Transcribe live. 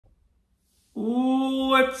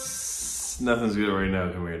Nothing's good right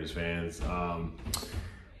now, Commanders fans.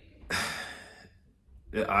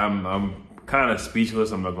 I'm kind of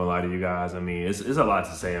speechless. I'm not gonna lie to you guys. I mean, it's a lot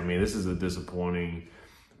to say. I mean, this is a disappointing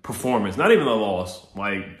performance. Not even a loss.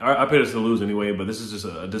 Like I picked us to lose anyway, but this is just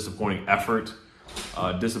a disappointing effort,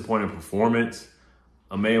 disappointing performance.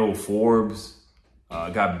 Emmanuel Forbes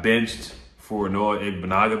got benched for Noah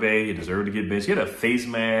Igbenogbe. He deserved to get benched. He had a face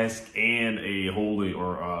mask and a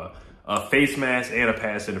face mask and a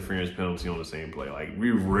pass interference penalty on the same play. Like,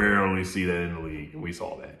 we rarely see that in the league, and we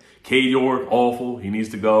saw that. Cade York, awful. He needs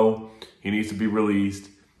to go. He needs to be released.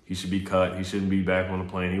 He should be cut. He shouldn't be back on the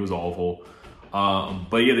plane. He was awful.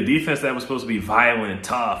 But yeah, the defense that was supposed to be violent,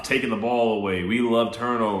 tough, taking the ball away. We love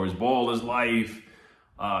turnovers. Ball is life.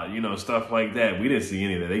 Stuff like that. We didn't see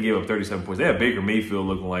any of that. They gave up 37 points. They had Baker Mayfield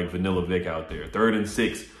looking like Vanilla Vic out there. 3rd and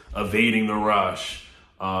 6, evading the rush.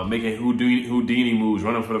 Making Houdini moves,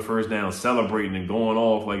 running for the first down, celebrating and going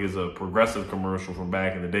off like it's a Progressive commercial from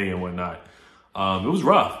back in the day and whatnot. It was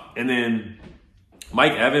rough. And then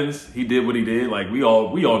Mike Evans, he did what he did. Like, we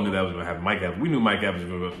all knew that was going to happen. Mike Evans, we knew Mike Evans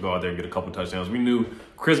was going to go out there and get a couple touchdowns. We knew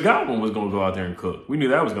Chris Godwin was going to go out there and cook. We knew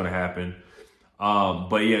that was going to happen.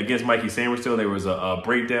 But yeah, against Mikey Sainristil, there was a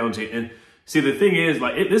breakdown. And see, the thing is,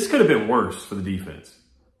 like, this could have been worse for the defense.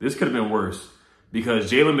 This could have been worse.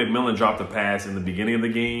 Because Jalen McMillan dropped a pass in the beginning of the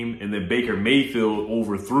game, and then Baker Mayfield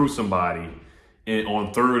overthrew somebody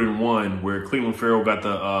on 3rd and 1, where Cleveland Farrell got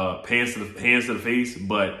the hands to the face,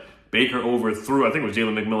 but Baker overthrew, I think it was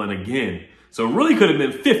Jalen McMillan again. So it really could have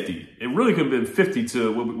been 50. It really could have been 50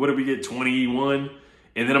 to, what did we get, 21?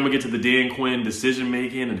 And then I'm going to get to the Dan Quinn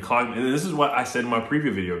decision-making and clock. And this is what I said in my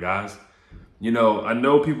preview video, guys. You know, I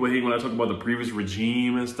know people hate when I talk about the previous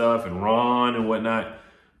regime and stuff and Ron and whatnot.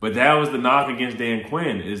 But that was the knock against Dan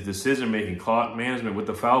Quinn, is decision-making, clock management with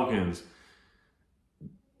the Falcons.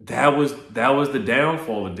 That was the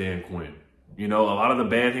downfall of Dan Quinn. You know, a lot of the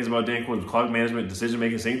bad things about Dan Quinn was clock management,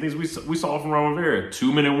 decision-making, same things we saw from Ron Rivera.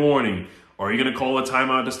 2-minute warning. Are you going to call a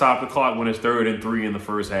timeout to stop the clock when it's 3rd and 3 in the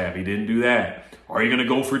first half? He didn't do that. Are you going to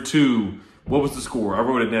go for 2? What was the score? I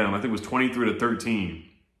wrote it down. I think it was 23-13.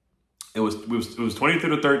 It was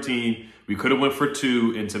 23-13. We could have went for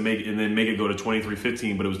 2 and then make it go to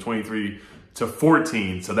 23-15, but it was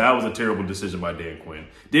 23-14. So that was a terrible decision by Dan Quinn.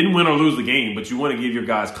 Didn't win or lose the game, but you want to give your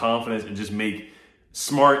guys confidence and just make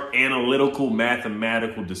smart, analytical,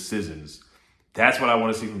 mathematical decisions. That's what I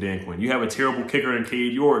want to see from Dan Quinn. You have a terrible kicker in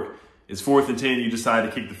Cade York. It's 4th and 10. You decide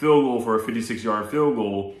to kick the field goal for a 56-yard field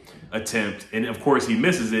goal attempt. And, of course, he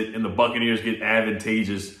misses it, and the Buccaneers get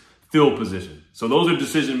advantageous field position. So those are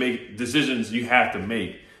decisions you have to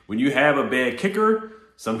make. When you have a bad kicker,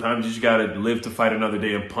 sometimes you just got to live to fight another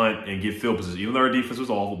day and punt and get field position. Even though our defense was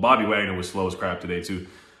awful, Bobby Wagner was slow as crap today too.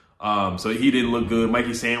 So he didn't look good.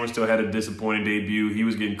 Mikey Sanders still had a disappointing debut. He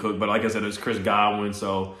was getting cooked. But like I said, it's Chris Godwin,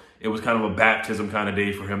 so it was kind of a baptism kind of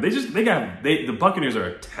day for him. The Buccaneers are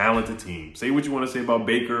a talented team. Say what you want to say about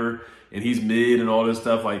Baker and he's mid and all this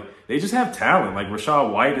stuff. Like, they just have talent. Like,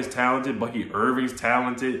 Rachaad White is talented. Bucky Irving's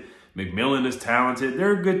talented. McMillan is talented.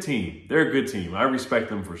 They're a good team. They're a good team. I respect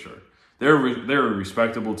them for sure. They're a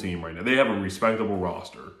respectable team right now. They have a respectable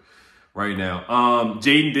roster right now.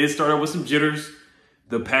 Jaden did start out with some jitters.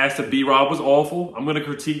 The pass to B-Rob was awful. I'm going to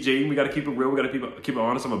critique Jaden. We got to keep it real. We got to keep it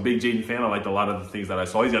honest. I'm a big Jaden fan. I liked a lot of the things that I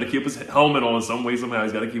saw. He's got to keep his helmet on some way, somehow.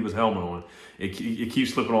 He's got to keep his helmet on. It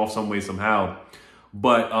keeps slipping off some way, somehow.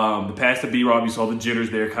 But the pass to B-Rob, you saw the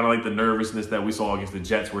jitters there, kind of like the nervousness that we saw against the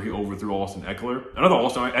Jets where he overthrew Austin Eckler. And I thought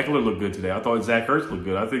Austin Eckler looked good today. I thought Zach Ertz looked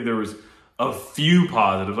good. I think there was a few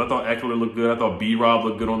positives. I thought Eckler looked good. I thought B-Rob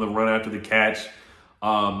looked good on the run after the catch,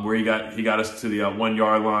 where he got us to the 1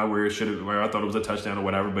 yard line where I thought it was a touchdown or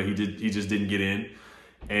whatever, but he just didn't get in.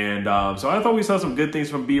 And so I thought we saw some good things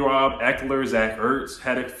from B-Rob, Eckler, Zach Ertz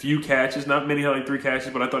had a few catches. Not many, had like 3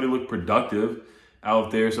 catches, but I thought he looked productive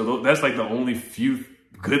out there. So that's like the only few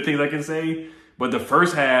good things I can say. But the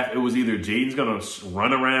first half, it was either Jaden's going to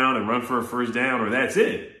run around and run for a first down, or that's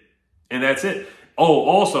it. And that's it. Oh,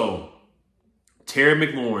 also, Terry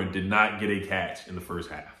McLaurin did not get a catch in the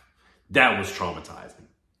first half. That was traumatizing.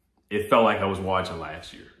 It felt like I was watching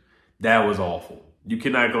last year. That was awful. You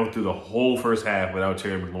cannot go through the whole first half without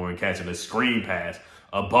Terry McLaurin catching a screen pass,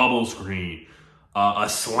 a bubble screen, a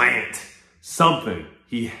slant, something.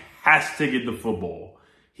 He has to get the football.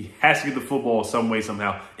 He has to get the football some way,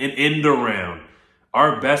 somehow. An end around.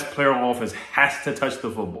 Our best player on offense has to touch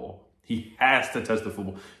the football. He has to touch the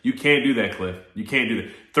football. You can't do that, Cliff. You can't do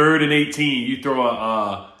that. 3rd and 18, you throw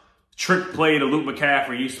a trick play to Luke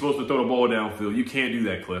McCaffrey. You're supposed to throw the ball downfield. You can't do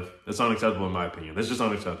that, Cliff. That's unacceptable in my opinion. That's just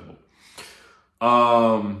unacceptable.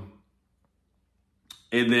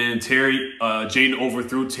 And then Jaden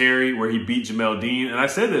overthrew Terry where he beat Jamel Dean. And I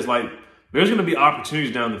said this, like, there's going to be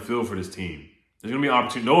opportunities down the field for this team. There's going to be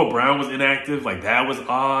opportunity. Noah Brown was inactive. Like, that was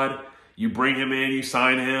odd. You bring him in, you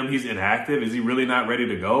sign him. He's inactive. Is he really not ready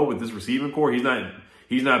to go with this receiving core? He's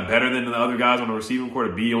not better than the other guys on the receiving core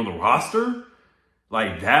to be on the roster.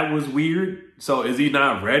 Like, that was weird. So is he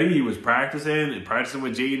not ready? He was practicing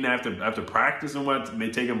with Jaden after practice and what,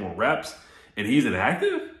 taking more reps, and he's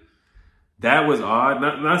inactive? That was odd.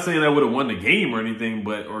 Not saying that would have won the game or anything,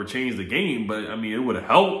 or changed the game, but I mean, it would have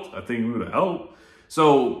helped. I think it would have helped.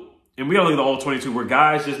 So, and we got to look at the all-22. Were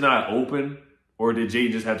guys just not open, or did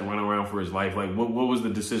Jaden just have to run around for his life? Like, what was the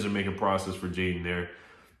decision-making process for Jaden there?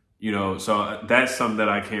 You know, so that's something that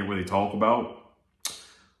I can't really talk about.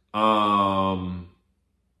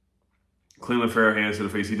 Cleveland Farrell hands to the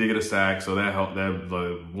face. He did get a sack, so that helped. That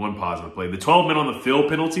was one positive play. The 12 men on the field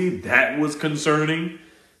penalty, that was concerning.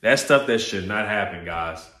 That's stuff that should not happen,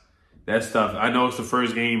 guys. That stuff, I know it's the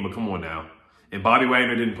first game, but come on now. And Bobby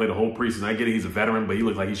Wagner didn't play the whole preseason. I get it, he's a veteran, but he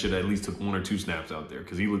looked like he should have at least took 1 or 2 snaps out there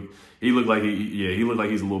because he looked like he looked like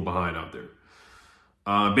he's a little behind out there.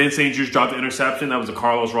 Ben St. Juste dropped the interception. That was a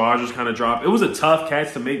Carlos Rogers kind of drop. It was a tough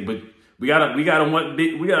catch to make, but we gotta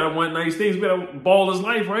want nice things. We gotta ball his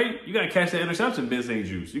life, right? You gotta catch that interception, Ben St.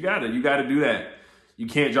 Juste. You gotta do that. You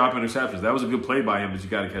can't drop interceptions. That was a good play by him, but you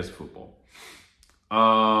gotta catch the football.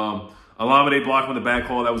 Alameda blocked on the back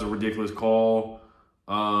call. That was a ridiculous call.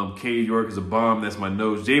 Cade York is a bum. That's my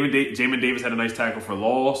nose. Jamin Davis had a nice tackle for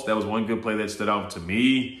loss. That was one good play that stood out to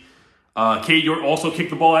me. Cade York also kicked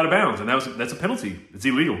the ball out of bounds, and that's a penalty. It's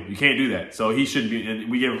illegal. You can't do that. So he shouldn't be. And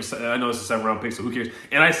we gave him. I know it's a 7th-round pick, so who cares?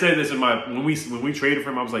 And I said this when we traded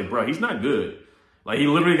for him. I was like, bro, he's not good. Like, he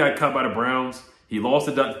literally got cut by the Browns. He lost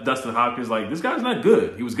to Dustin Hopkins. Like, this guy's not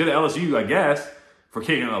good. He was good at LSU, I guess, for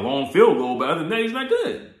kicking a long field goal, but other than that, he's not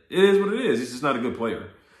good. It is what it is. He's just not a good player.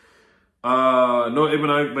 No,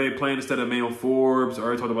 Emmanuel playing instead of Emmanuel Forbes. I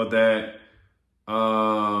already talked about that.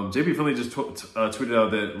 JP Finley just tweeted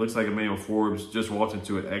out that it looks like Emmanuel Forbes just walked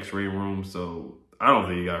into an X-ray room, so I don't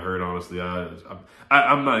think he got hurt, honestly.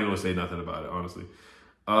 I'm not even going to say nothing about it, honestly.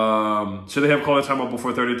 Should they have called a timeout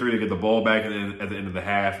before 33 to get the ball back and then at the end of the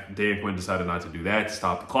half? Dan Quinn decided not to do that to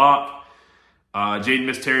stop the clock. Jaden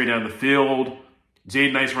missed Terry down the field.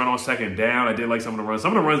 Jaden, nice run on 2nd down. I did like some of the runs.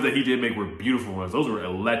 Some of the runs that he did make were beautiful runs. Those were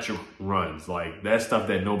electric runs. Like, that's stuff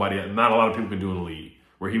that not a lot of people can do in the league,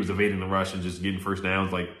 where he was evading the rush and just getting first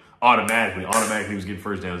downs, like automatically he was getting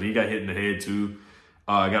first downs. He got hit in the head too,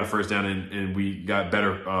 got a first down, and we got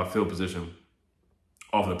better field position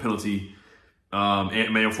off of the penalty.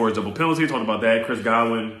 Emmanuel Forbes double penalty, talked about that. Chris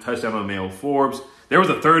Godwin, touchdown on Emmanuel Forbes. There was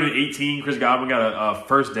a 3rd and 18. Chris Godwin got a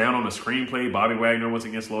first down on a screenplay. Bobby Wagner once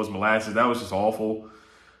again slow as molasses. That was just awful.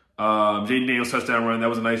 Jaden Daniels touchdown run. That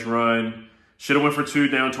was a nice run. Should have went for 2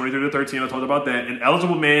 down, 23-13. I talked about that. An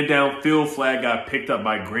eligible man downfield flag got picked up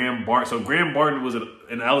by Graham Barton. So Graham Barton was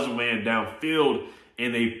an eligible man downfield,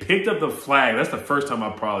 and they picked up the flag. That's the first time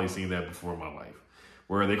I've probably seen that before in my life,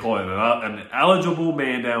 where they call it an eligible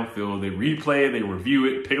man downfield. They replay it, they review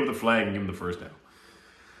it, pick up the flag, and give him the first down.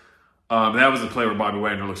 That was the play where Bobby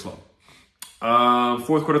Wagner looked slow. 4th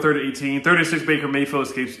quarter, 3rd and 18. 3rd and 6, Baker Mayfield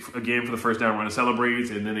escapes again for the first down run and celebrates.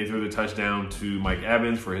 And then they threw the touchdown to Mike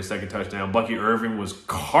Evans for his 2nd touchdown. Bucky Irving was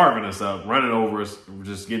carving us up, running over us,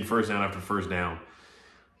 just getting first down after first down.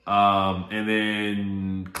 And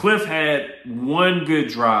then Cliff had one really good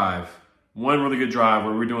drive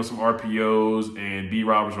where we were doing some RPOs and B.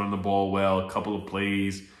 Roberts running the ball well, a couple of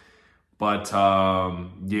plays. But,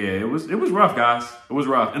 yeah, it was rough, guys. It was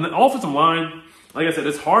rough. And the offensive line, like I said,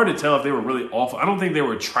 it's hard to tell if they were really awful. I don't think they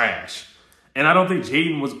were trash. And I don't think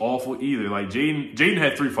Jaden was awful either. Like, Jaden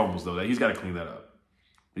had 3 fumbles, though. He's got to clean that up.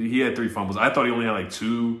 He had 3 fumbles. I thought he only had, like,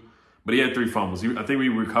 2, but he had 3 fumbles. I think we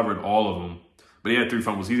recovered all of them, but he had 3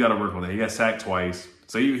 fumbles. He's got to work on that. He got sacked twice.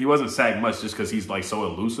 So he wasn't sacked much just because he's, like, so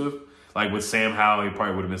elusive. Like, with Sam Howell, he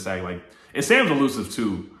probably would have been sacked, like... And Sam's elusive,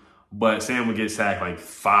 too. But Sam would get sacked like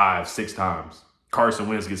 5, 6 times. Carson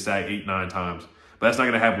Wentz gets sacked 8, 9 times. But that's not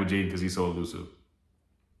going to happen with Jaden because he's so elusive.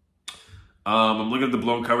 I'm looking at the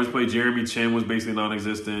blown coverage play. Jeremy Chin was basically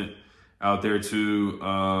non-existent out there too.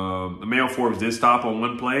 Emmanuel Forbes did stop on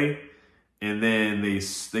one play, and then they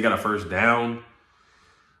got a first down.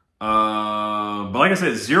 But like I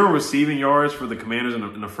said, 0 receiving yards for the Commanders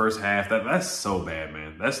in the first half. That's so bad,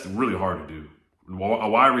 man. That's really hard to do. A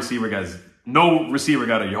wide receiver no receiver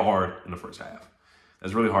got a yard in the first half.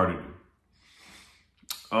 That's really hard to do.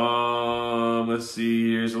 Let's see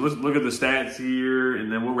here. So let's look at the stats here,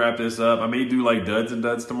 and then we'll wrap this up. I may do like duds and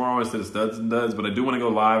duds tomorrow instead of studs and duds, but I do want to go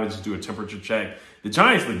live and just do a temperature check. The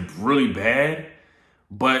Giants look really bad,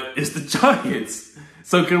 but it's the Giants.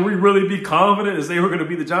 So can we really be confident and say we're going to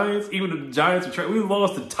beat the Giants? Even if the Giants are we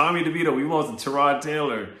lost to Tommy DeVito, we lost to Tyrod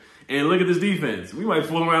Taylor. And look at this defense. We might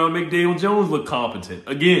fool around and make Daniel Jones look competent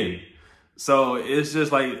again. So it's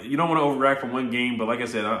just like, you don't want to overreact from one game. But like I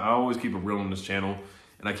said, I always keep it real on this channel.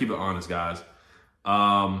 And I keep it honest, guys.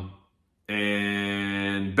 And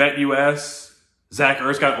BetUS, Zach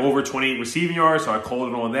Ertz got over 28 receiving yards. So I called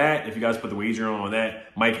it on that. If you guys put the wager on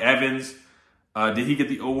that. Mike Evans, did he get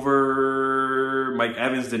the over? Mike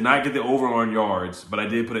Evans did not get the over on yards. But I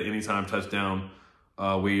did put an anytime touchdown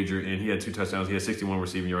wager, and he had 2 touchdowns. He had 61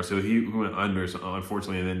 receiving yards, so he went under,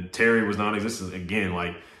 unfortunately. And then Terry was non-existent again.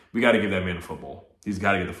 Like, we got to give that man the football. He's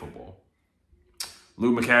got to get the football.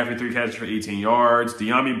 Luke McCaffrey, 3 catches for 18 yards.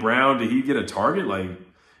 De'Ami Brown, did he get a target? Like,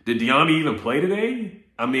 did De'Ami even play today?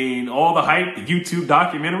 I mean, all the hype, the YouTube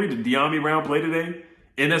documentary, did De'Ami Brown play today?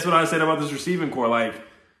 And that's what I said about this receiving core. Like,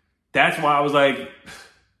 that's why I was like,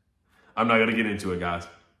 I'm not going to get into it, guys.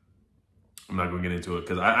 I'm not going to get into it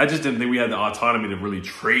because I just didn't think we had the autonomy to really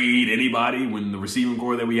trade anybody when the receiving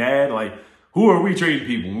core that we had. Like, who are we trading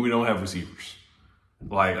people when we don't have receivers?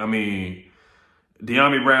 Like, I mean,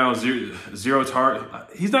 De'Ami Brown, zero target.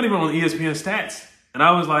 He's not even on ESPN stats. And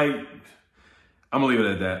I was like, I'm going to leave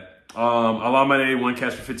it at that. Alameda, 1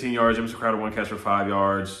 catch for 15 yards. Jameson Crowder, 1 catch for 5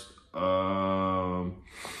 yards.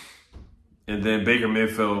 And then Baker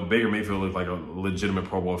Mayfield looked like a legitimate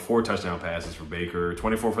Pro Bowl. 4 touchdown passes for Baker,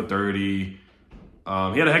 24 for 30.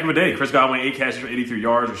 He had a heck of a day. Chris Godwin, 8 catches for 83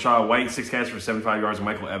 yards. Rashad White, 6 catches for 75 yards. And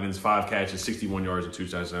Michael Evans, 5 catches, 61 yards and 2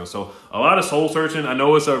 touchdowns. So a lot of soul searching. I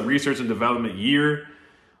know it's a research and development year.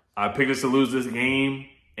 I picked us to lose this game.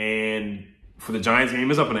 And for the Giants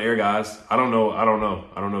game, it's up in the air, guys. I don't know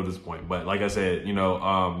at this point. But like I said, you know,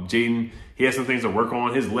 Jaden, he has some things to work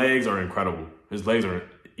on. His legs are incredible. His legs are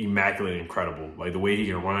immaculate and incredible. Like the way he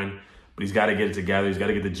can run. But he's got to get it together. He's got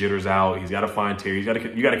to get the jitters out. He's got to find Terry. You got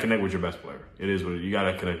to connect with your best player. It is what you got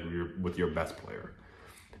to connect with your best player.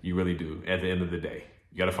 You really do. At the end of the day,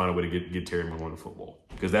 you got to find a way to get Terry McLaurin to football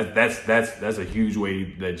because that's a huge way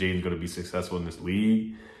that Jaden's going to be successful in this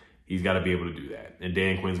league. He's got to be able to do that. And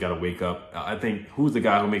Dan Quinn's got to wake up. I think who's the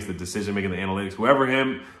guy who makes the decision making, the analytics?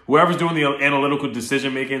 Whoever's doing the analytical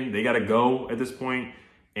decision making, they got to go at this point.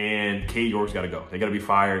 And Kate York's got to go. They got to be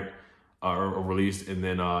fired. Or released, and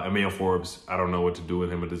then Emmanuel Forbes, I don't know what to do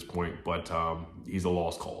with him at this point, but he's a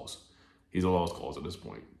lost cause. He's a lost cause at this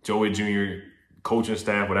point. Joey Jr., coaching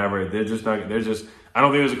staff, whatever, I don't think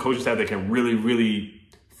there's a coaching staff that can really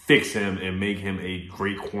fix him and make him a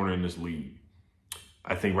great corner in this league.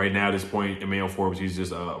 I think right now at this point, Emmanuel Forbes, he's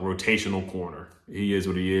just a rotational corner. He is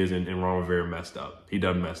what he is, and Ron Rivera messed up. He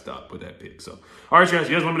done messed up with that pick. So, all right, guys,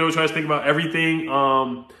 you guys let me know what you guys think about everything.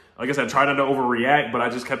 Like I said, I try not to overreact, but I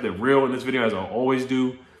just kept it real in this video as I always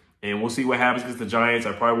do. And we'll see what happens against the Giants.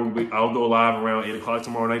 I'll go live around 8 o'clock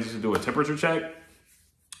tomorrow night just to do a temperature check,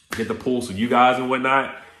 get the pulse of you guys and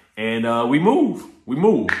whatnot. And we move,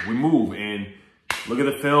 and look at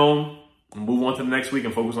the film, and move on to the next week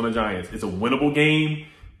and focus on the Giants. It's a winnable game,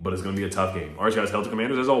 but it's going to be a tough game. All right, guys, Helter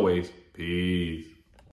Commanders, as always, peace.